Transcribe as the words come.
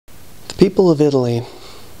people of Italy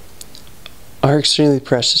are extremely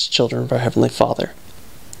precious children of our Heavenly Father.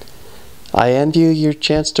 I envy your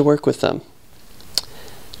chance to work with them.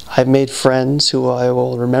 I've made friends who I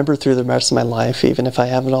will remember through the rest of my life, even if I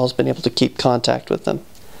haven't always been able to keep contact with them.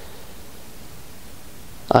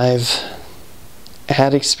 I've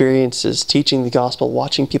had experiences teaching the gospel,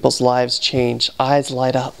 watching people's lives change, eyes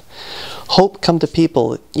light up, hope come to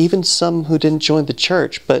people, even some who didn't join the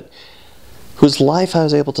church, but whose life I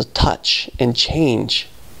was able to touch and change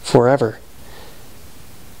forever,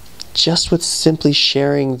 just with simply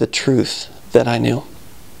sharing the truth that I knew.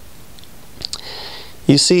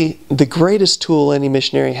 You see, the greatest tool any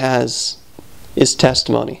missionary has is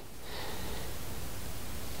testimony.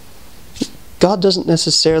 God doesn't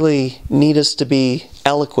necessarily need us to be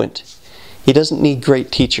eloquent. He doesn't need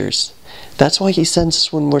great teachers. That's why He sends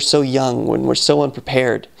us when we're so young, when we're so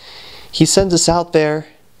unprepared. He sends us out there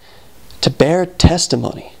to bear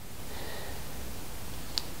testimony.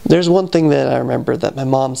 There's one thing that I remember that my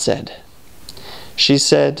mom said. She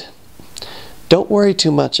said, "Don't worry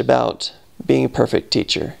too much about being a perfect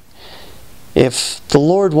teacher. If the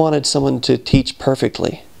Lord wanted someone to teach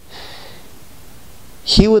perfectly,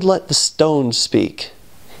 He would let the stone speak.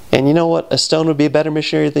 And you know what? A stone would be a better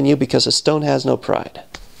missionary than you because a stone has no pride.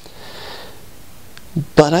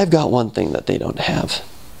 But I've got one thing that they don't have.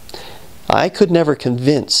 I could never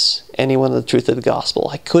convince anyone of the truth of the gospel.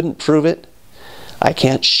 I couldn't prove it. I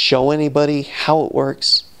can't show anybody how it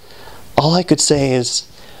works. All I could say is,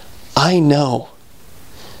 I know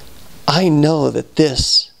that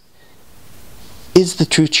this is the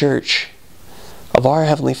true church of our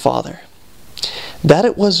Heavenly Father. That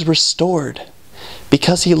it was restored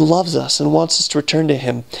because He loves us and wants us to return to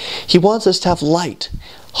Him. He wants us to have light,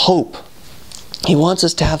 hope. He wants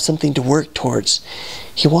us to have something to work towards.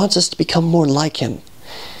 He wants us to become more like Him.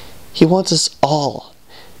 He wants us all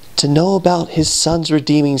to know about His Son's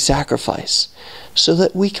redeeming sacrifice so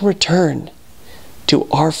that we can return to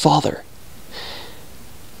our Father.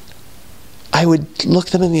 I would look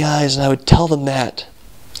them in the eyes and I would tell them that.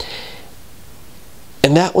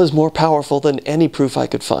 And that was more powerful than any proof I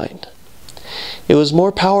could find. It was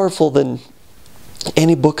more powerful than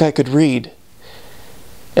any book I could read.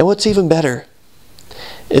 And what's even better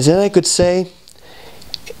is that I could say,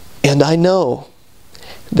 and I know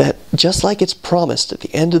that just like it's promised at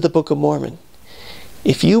the end of the Book of Mormon,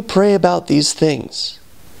 if you pray about these things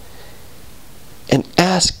and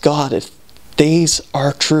ask God if these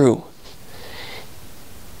are true,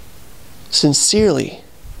 sincerely,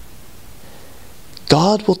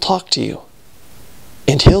 God will talk to you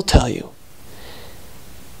and He'll tell you.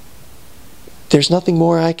 There's nothing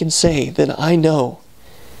more I can say than I know,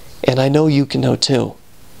 and I know you can know too.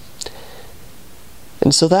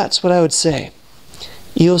 And so that's what I would say.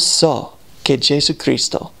 Io so che Gesù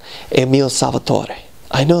Cristo è mio Salvatore.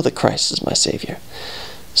 I know that Christ is my Savior.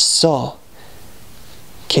 So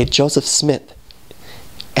che Joseph Smith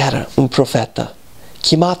era un profeta,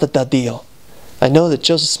 chiamato da Dio. I know that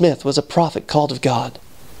Joseph Smith was a prophet called of God.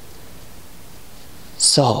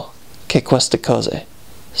 So che queste cose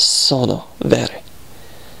sono vere.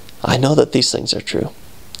 I know that these things are true.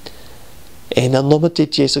 E nel nome di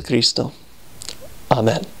Gesù Cristo.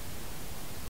 Amen.